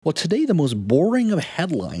Well, today the most boring of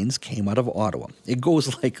headlines came out of Ottawa. It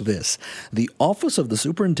goes like this. The Office of the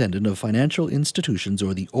Superintendent of Financial Institutions,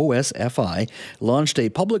 or the OSFI, launched a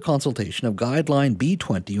public consultation of Guideline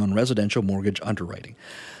B20 on residential mortgage underwriting.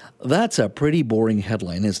 That's a pretty boring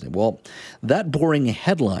headline, isn't it? Well, that boring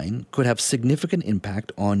headline could have significant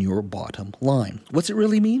impact on your bottom line. What's it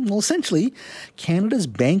really mean? Well, essentially, Canada's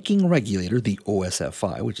banking regulator, the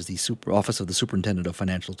OSFI, which is the Office of the Superintendent of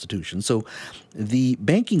Financial Institutions, so the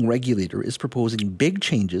banking regulator is proposing big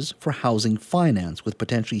changes for housing finance with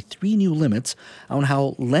potentially 3 new limits on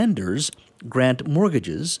how lenders grant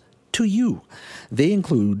mortgages to you. They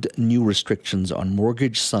include new restrictions on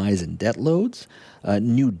mortgage size and debt loads,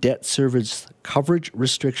 new debt service coverage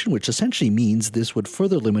restriction, which essentially means this would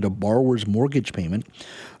further limit a borrower's mortgage payment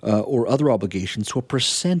or other obligations to a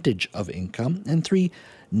percentage of income, and 3,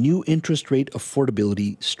 new interest rate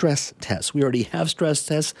affordability stress tests. We already have stress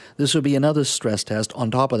tests. This would be another stress test on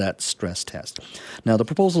top of that stress test. Now, the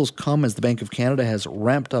proposals come as the Bank of Canada has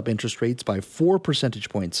ramped up interest rates by 4 percentage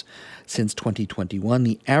points since 2021.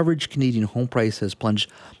 The average Canadian home price has plunged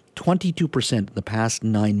 22% in the past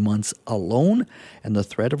 9 months alone, and the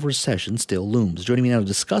threat of recession still looms. Joining me now to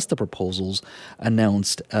discuss the proposals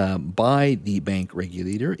announced by the bank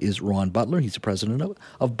regulator is Ron Butler. He's the president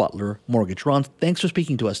of Butler Mortgage. Ron, thanks for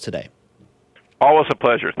speaking to us today. Always a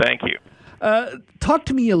pleasure. Thank you. Talk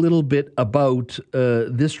to me a little bit about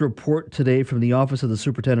this report today from the Office of the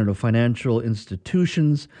Superintendent of Financial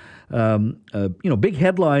Institutions. Big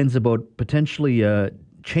headlines about potentially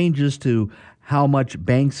changes to how much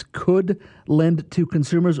banks could lend to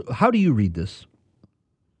consumers. How do you read this?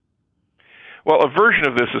 Well, a version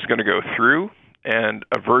of this is going to go through, and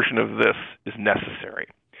a version of this is necessary.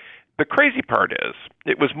 The crazy part is,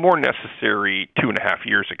 it was more necessary 2.5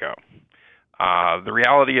 years ago. The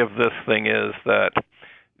reality of this thing is that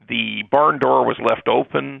the barn door was left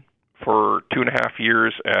open for 2.5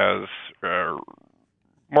 years as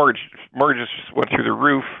mortgages went through the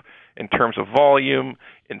roof in terms of volume,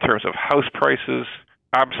 in terms of house prices,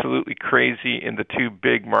 absolutely crazy in the 2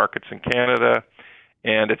 big markets in Canada.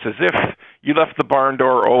 And it's as if you left the barn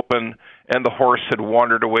door open and the horse had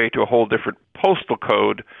wandered away to a whole different postal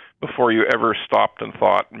code before you ever stopped and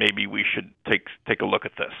thought, maybe we should take a look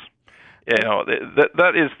at this.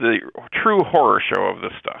 That is the true horror show of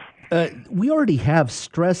this stuff. We already have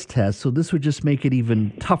stress tests, so this would just make it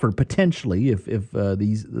even tougher potentially if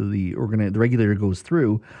the regulator goes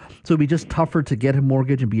through. So it'd be just tougher to get a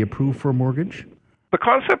mortgage and be approved for a mortgage? The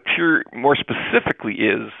concept here more specifically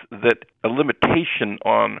is that a limitation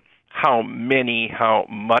on how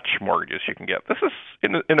much mortgages you can get. This is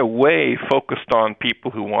in a way focused on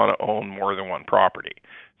people who want to own more than one property.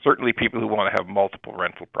 Certainly people who want to have multiple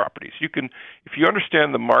rental properties. You can, if you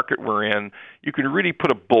understand the market we're in, you can really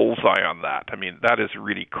put a bullseye on that. I mean, that is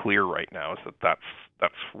really clear right now, is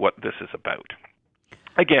that's what this is about.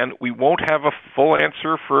 Again, we won't have a full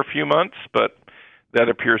answer for a few months, but that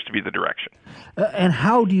appears to be the direction. And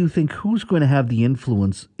how do you think, who's going to have the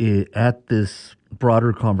influence at this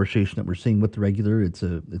broader conversation that we're seeing with the regulator? It's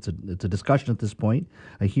a discussion at this point,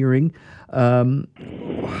 a hearing.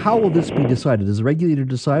 How will this be decided? Does the regulator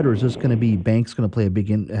decide, or is this going to be banks going to play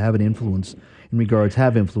have influence in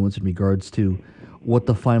regards to what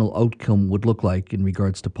the final outcome would look like in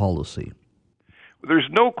regards to policy? There's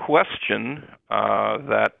no question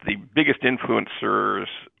that the biggest influencers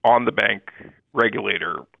on the bank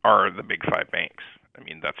regulator are the big 5 banks. I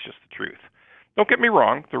mean, that's just the truth. Don't get me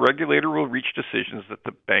wrong, the regulator will reach decisions that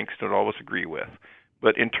the banks don't always agree with.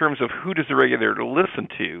 But in terms of who does the regulator listen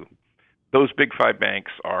to, those big 5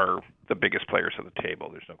 banks are the biggest players at the table.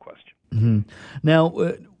 There's no question. Mm-hmm. Now,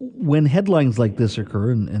 when headlines like this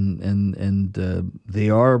occur, and they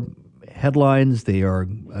are headlines, they are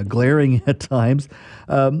glaring at times,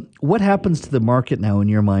 what happens to the market now in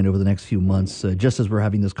your mind over the next few months, just as we're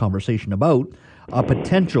having this conversation about a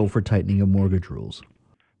potential for tightening of mortgage rules?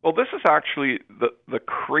 Well, this is actually the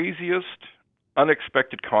craziest,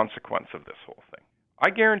 unexpected consequence of this whole thing. I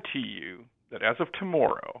guarantee you that as of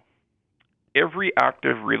tomorrow, every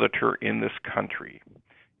active realtor in this country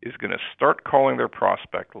is going to start calling their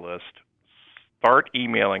prospect list, start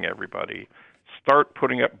emailing everybody, start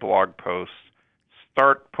putting up blog posts,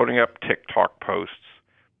 start putting up TikTok posts,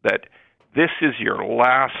 that this is your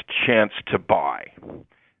last chance to buy,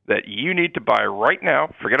 that you need to buy right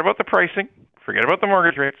now. Forget about the pricing. Forget about the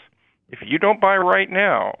mortgage rates. If you don't buy right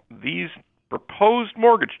now, these proposed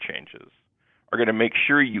mortgage changes are going to make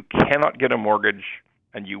sure you cannot get a mortgage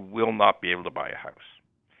and you will not be able to buy a house.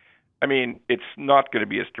 I mean, it's not going to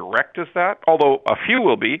be as direct as that, although a few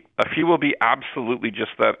will be. A few will be absolutely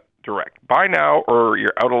just that direct. Buy now or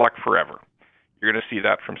you're out of luck forever. You're going to see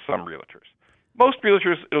that from some realtors. Most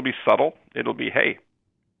realtors, it'll be subtle. It'll be, hey,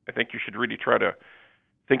 I think you should really try to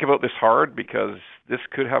think about this hard because this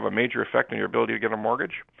could have a major effect on your ability to get a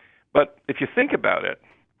mortgage. But if you think about it,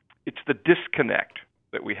 it's the disconnect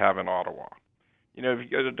that we have in Ottawa. You know,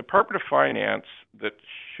 you've got a Department of Finance that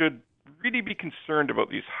should really be concerned about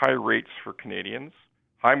these high rates for Canadians,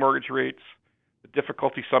 high mortgage rates, the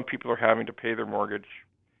difficulty some people are having to pay their mortgage,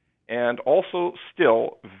 and also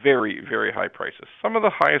still very, very high prices. Some of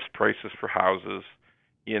the highest prices for houses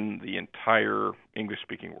in the entire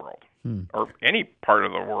English-speaking world, or any part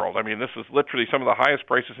of the world. I mean, this is literally some of the highest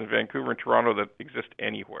prices in Vancouver and Toronto that exist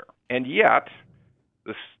anywhere. And yet,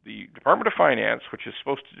 the Department of Finance, which is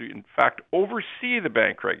supposed to, in fact, oversee the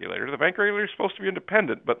bank regulator is supposed to be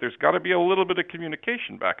independent, but there's got to be a little bit of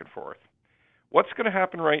communication back and forth. What's going to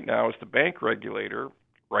happen right now is the bank regulator,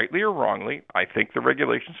 rightly or wrongly, I think the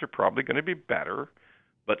regulations are probably going to be better,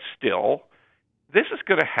 but still, this is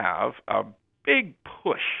going to have a big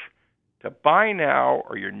push to buy now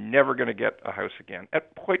or you're never going to get a house again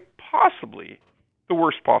at quite possibly the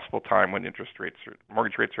worst possible time when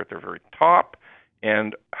mortgage rates are at their very top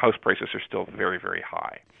and house prices are still very, very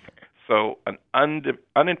high. So an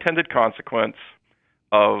unintended consequence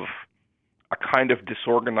of a kind of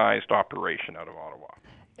disorganized operation out of Ottawa.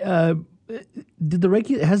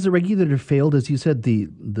 Has the regulator failed? As you said,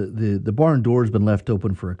 the barn door has been left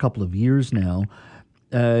open for a couple of years now.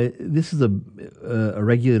 This is a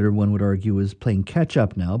regulator, one would argue, is playing catch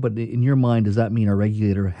up now. But in your mind, does that mean our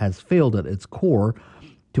regulator has failed at its core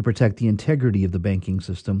to protect the integrity of the banking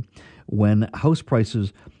system when house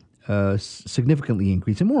prices significantly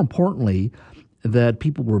increase? And more importantly, that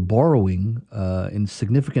people were borrowing in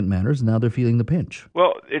significant manners, and now they're feeling the pinch.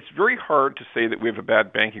 Well, it's very hard to say that we have a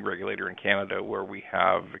bad banking regulator in Canada where we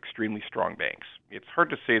have extremely strong banks. It's hard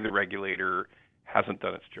to say the regulator hasn't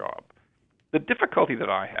done its job. The difficulty that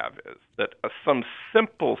I have is that some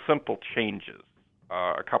simple changes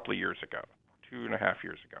a couple of years ago, 2.5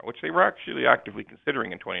 years ago, which they were actually actively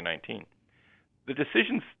considering in 2019, the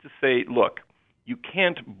decisions to say, look, you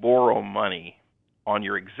can't borrow money on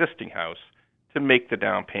your existing house to make the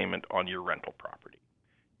down payment on your rental property.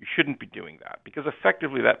 You shouldn't be doing that because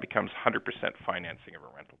effectively that becomes 100% financing of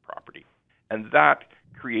a rental property. And that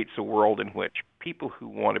creates a world in which people who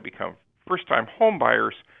want to become first-time home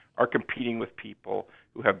buyers are competing with people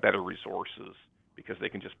who have better resources because they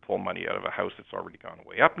can just pull money out of a house that's already gone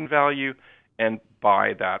way up in value and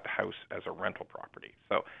buy that house as a rental property.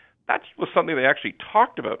 So that was something they actually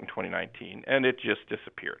talked about in 2019, and it just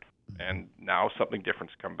disappeared. And now something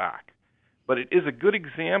different's come back. But it is a good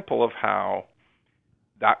example of how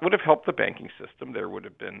that would have helped the banking system. There would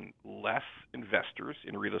have been less investors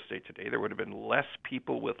in real estate today. There would have been less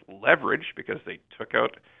people with leverage because they took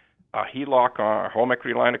out a HELOC, a home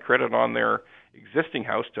equity line of credit on their existing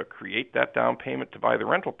house to create that down payment to buy the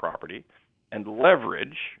rental property. And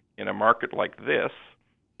leverage in a market like this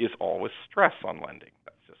is always stress on lending.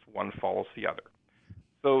 That's just one follows the other.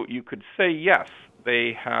 So you could say, yes,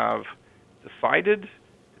 they have decided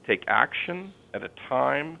to take action at a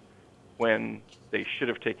time when they should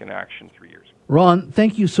have taken action 3 years ago. Ron,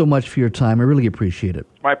 thank you so much for your time. I really appreciate it.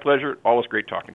 My pleasure. Always great talking.